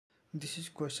This is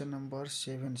question number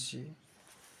 7c.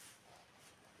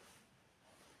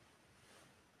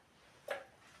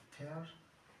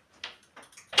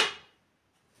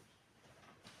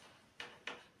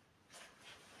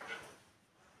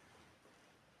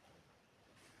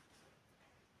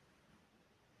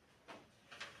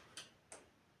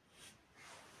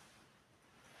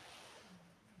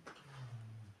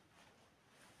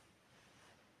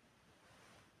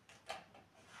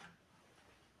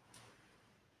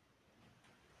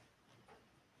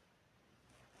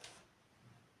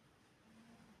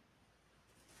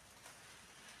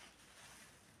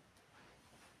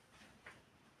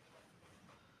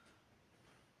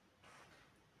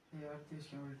 Here this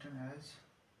can be written as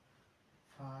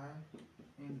 5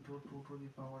 into 2 to the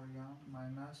power m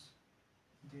minus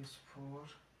this 4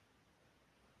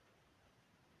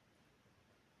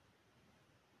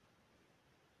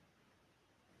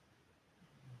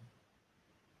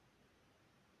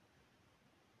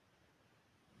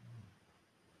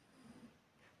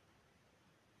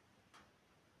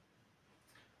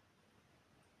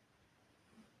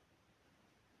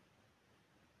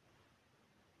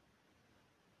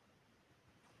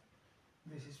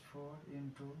 this is 4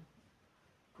 into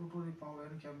 2 to the power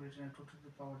n can be written as 2 to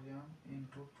the power m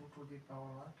into 2 to the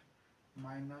power what?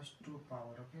 Minus 2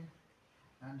 power, okay?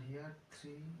 And here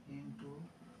 3 into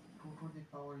 2 to the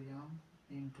power m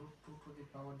into 2 to the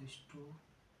power this 2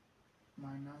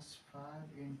 minus 5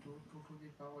 into 2 to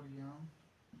the power m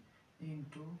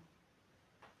into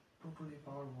 2 to the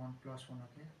power 1 plus 1,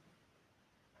 okay?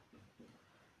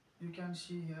 You can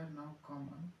see here now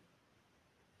common.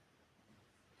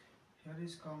 Here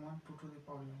is common 2 to the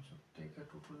power m, so take a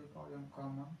 2 to the power m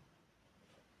common.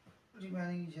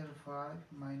 Remaining is here 5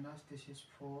 minus this is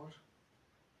 4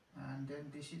 and then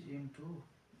this is into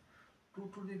 2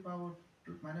 to the power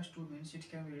minus 2 means it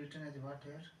can be written as what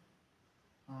here?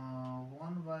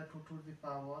 1 by 2 to the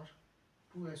power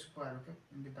 2 square, okay,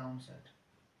 in the downside,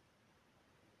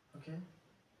 okay,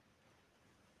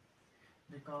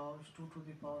 because 2 to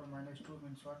the power minus 2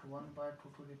 means what? 1 by 2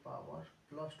 to the power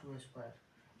plus 2 square,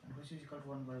 and which is equal to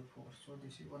 1 by 4. So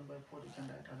this is 1 by 4, you can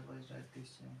write, otherwise write this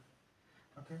same,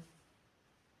 okay.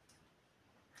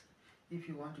 If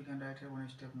you want, you can write here one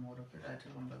step more, okay, write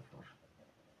here 1 by 4.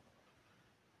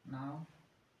 Now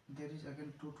there is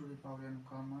again 2 to the power n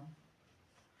common,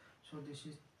 so this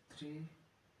is 3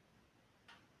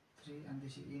 and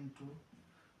this is into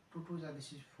 2 2s are,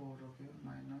 this is 4, okay,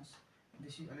 minus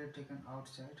this is already taken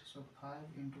outside, so 5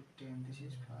 into 10, this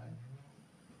is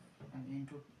 5, and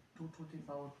into 2 to the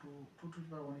power 2 to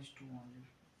the power 1 is 2 only,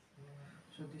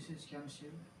 so this is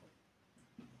cancelled.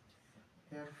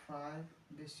 Here 5,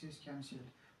 this is cancelled,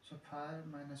 so 5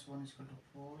 minus 1 is equal to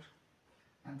 4,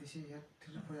 and this is here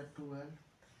 3 4 are 12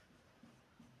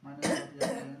 minus 5 is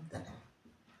 10,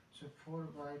 so 4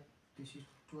 by this is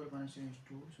 12 minus 10 is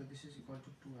 2, so this is equal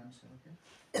to 2 answer, okay.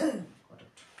 Got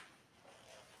it.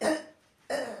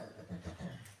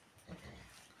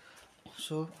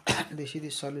 So this is the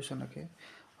solution, okay,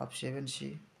 of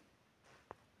 7c.